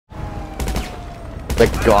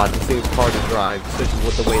Thank God, this thing's hard to drive, especially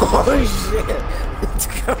with the weight. Oh shit! It's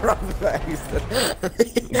Robin by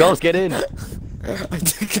accident. Ghost, get in! I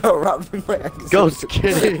took out Robin by accident. Ghost,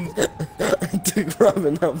 get in! I took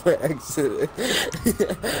Robin out by accident.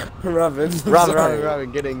 Robin,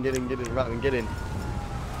 Robin, get in, Robin, get in.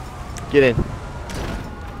 Get in.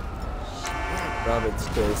 Robin's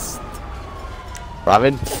pissed.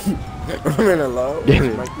 Robin? Robin, hello? Get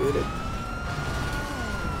in. Am I good?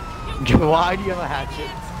 Why do you have a hatchet?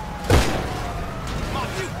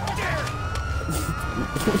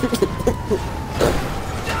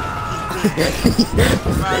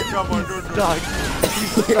 Man, come on, dude.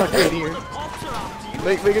 He's stuck in here.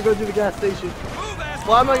 Make it go to the gas station.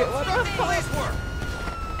 Why am I getting... What the fuck?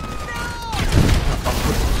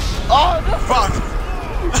 Oh, no! Fuck!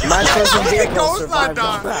 My cousin How did vehicle Ghost not survived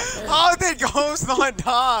on die? that. How did Ghost not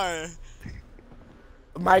die?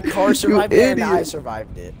 My car survived it and I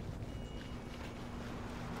survived it.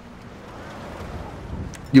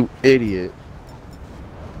 You idiot.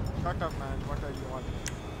 Shut up, man. What are you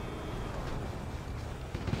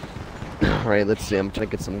on? Alright, let's see. I'm trying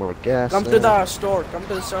to get some more gas. Come to the store. Come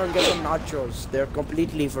to the store and get some nachos. They're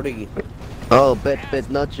completely free. Oh, bet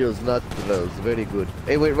nachos, nachos. Very good.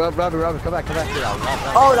 Hey, wait, Robin, come back here.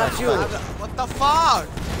 Oh, that's you. What the fuck?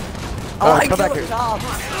 Oh, I come back killed here. cops. I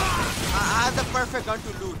have the perfect gun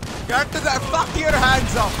to loot. Get to that. Fuck your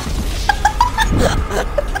hands up.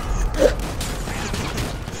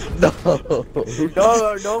 No.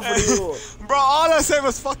 No, for you. Bro, all I said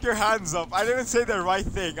was fuck your hands up. I didn't say the right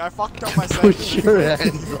thing. I fucked up my Put sentence. your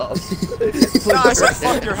hands up. No, I said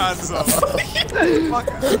fuck your hands up. Fuck.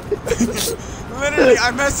 Literally,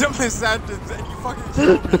 I messed up my sentence and you fucking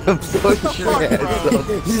killed me. Put your fuck, hands bro? up.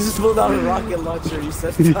 You just pulled out a rocket launcher. You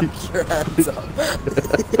said fuck your hands up.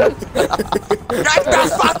 Get the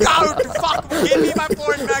fuck out! Fuck! Give me my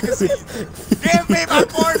porn magazine! Give me my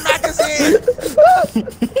porn magazine!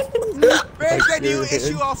 Where's the new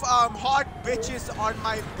issue of hot bitches on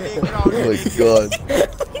my playground? Oh my god.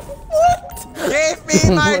 Give me Oh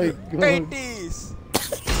my my God. titties!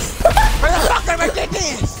 Where the fuck are my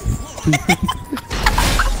titties?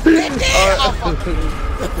 Titties! Oh fuck!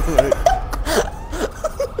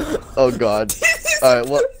 Oh god. Alright,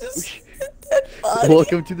 well.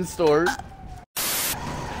 Welcome to the store.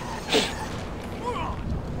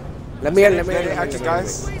 Let me in. Action,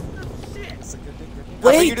 guys.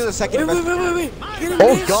 Wait, After you do the second wait. Get in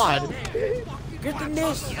Oh this. god. Get in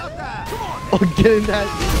this. Oh, get in that.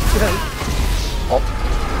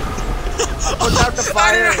 Put out the I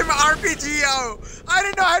fire. didn't have my RPGO! I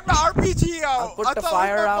didn't know I had my RPGO! I'll put I the thought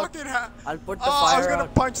fire I out. fucking I'll put the I was fire gonna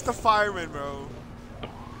out. punch the fireman, bro.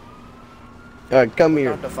 Alright, come Put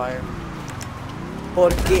here. out the fire.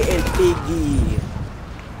 Porque el piggy.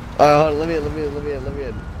 Alright, let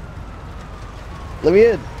me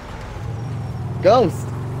in. Ghost.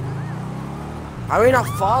 I mean, I'm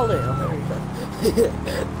falling.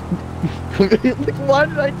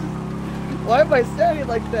 Like, why am I standing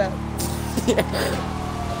like that?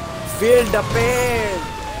 Feel the pain.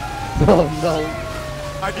 Oh no.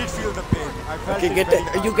 I did feel the pain. I felt Okay, it get very it.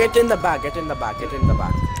 hard. You get in the back. Get in the back. Get in the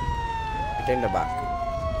back. Get in the back.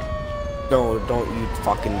 No, don't you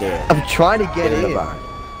fucking dare. I'm trying to get Get in in. the back.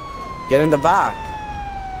 Get in the back.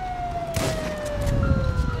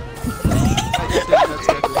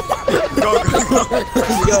 Go.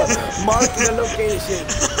 Yo, mark the location.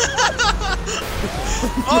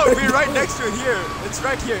 Oh, we're right next to it here. It's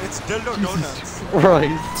right here. It's Dildo Donuts.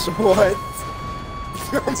 Right. So what?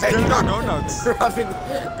 It's Dildo Donuts. Robin,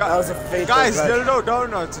 that was a fake. Guys, Dildo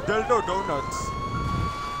Donuts. Dildo Donuts.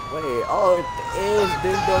 Wait, oh, it is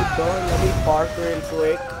Dildo Don. Let me park real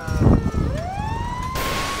quick.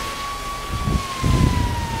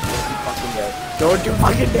 Don't you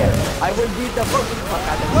fucking dare! I will beat the fucking fuck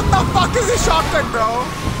out of you. What the fuck is this shotgun, bro?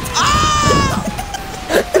 Ah!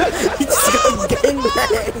 It's got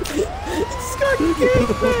gangbang! It's got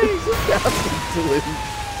gangbang!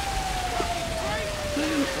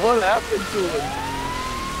 What happened to him?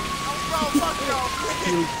 Bro, fuck no.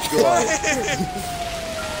 God.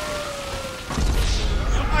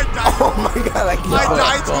 I died. Oh my god, I killed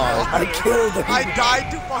him. I killed him. I died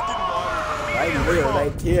to fucking water. Right here,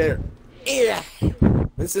 right here. Yeah.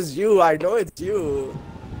 This is you, I know it's you.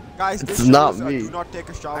 Guys, this It's not shows, me. do not take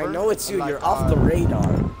a shower. I know it's you, Like, you're off the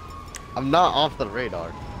radar. I'm not off the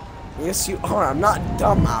radar. Yes you are, I'm not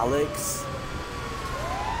dumb, Alex.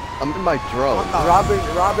 I'm in my drone.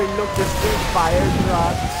 Robin looked at Street Fire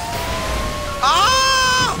drops.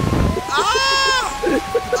 Ah! Ah!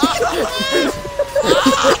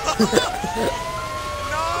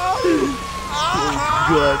 No! Ah!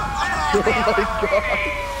 Good. Oh my god.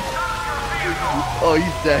 Oh,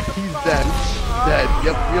 he's dead. He's dead. He's dead.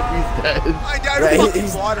 Yep, he's dead. I died Right, of fucking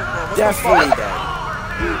he's water, bro. What Definitely the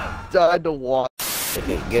dead. Died to water.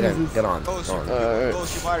 Okay, get in, get on. fuck? Go on. Alright.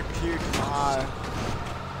 Ghost, you might have appeared.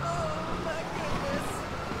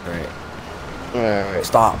 Alright. Alright.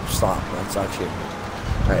 Stop. That's actually.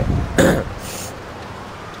 Alright.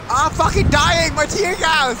 I'm fucking dying. My tear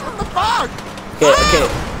gas. What the fuck? Okay.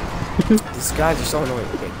 These guys are so annoying.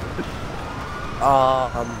 Okay.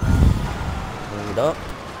 Hold up.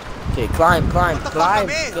 Okay, climb. What the fuck, I'm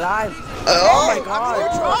in? Oh my I'm god. in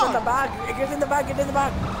your Open the bag. Get in the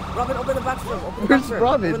bag. Robin, open the bag for him. Open the Where's bag for him.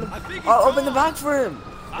 Robin? Open the bag for him.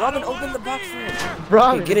 Robin, open the bag for him.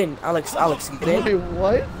 Robin. Okay, get in. Alex, get in. Wait,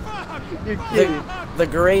 what? You're kidding. The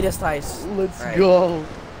greatest heist. Let's Alright. go.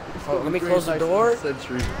 Oh, let me Great close the heist door. of the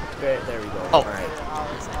century. There we go. Oh.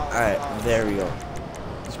 Alright, there we go.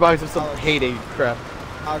 It's probably some heyday crap.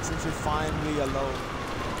 Alex, since you're finally alone.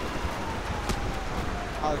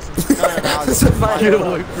 Alex, since no, Alex, Get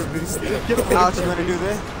away from me. Get away Alex, you from wanna me. do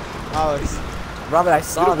this? Alex, Robin, I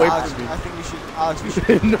saw Get away that. Alex, from me. I think we should. Alex, we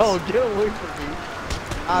should. No, get away from me.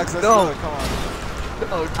 Alex, let's No. do it. Come on.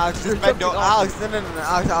 No, Alex, you're just bend jumping over. off Alex, no.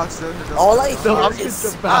 Alex, no. All I No, I'm hear is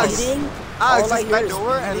just about- speeding. Alex, All I just hear bend is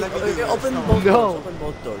over and let me do speeding. this. Open Come both on. doors. No. Open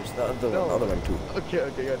both doors. The other No. one. The other one too. Okay,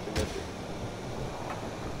 got you.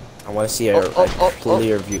 I want to see a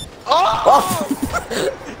clear view. Oh!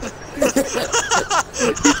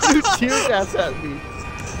 He threw tear gas at me.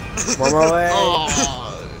 One more way. Oh.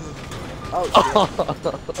 Oh,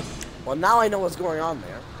 shit. Well, now I know what's going on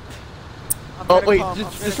there. Oh wait,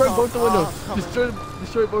 just destroy both the windows.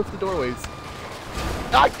 Destroy both the doorways.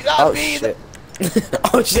 Not Oh me. shit.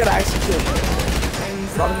 Oh shit, I actually killed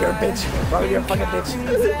him. Robin, you're a bitch. Robin, you're a fucking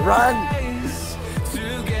bitch. Run!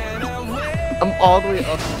 I'm all the way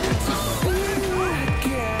up here.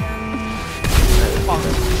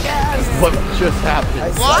 Yes! What just happened?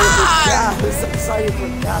 I saw you put gas. I saw you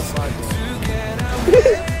put gas on me.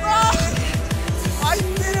 I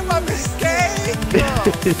did it by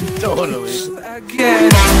mistake. Totally.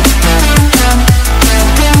 Again.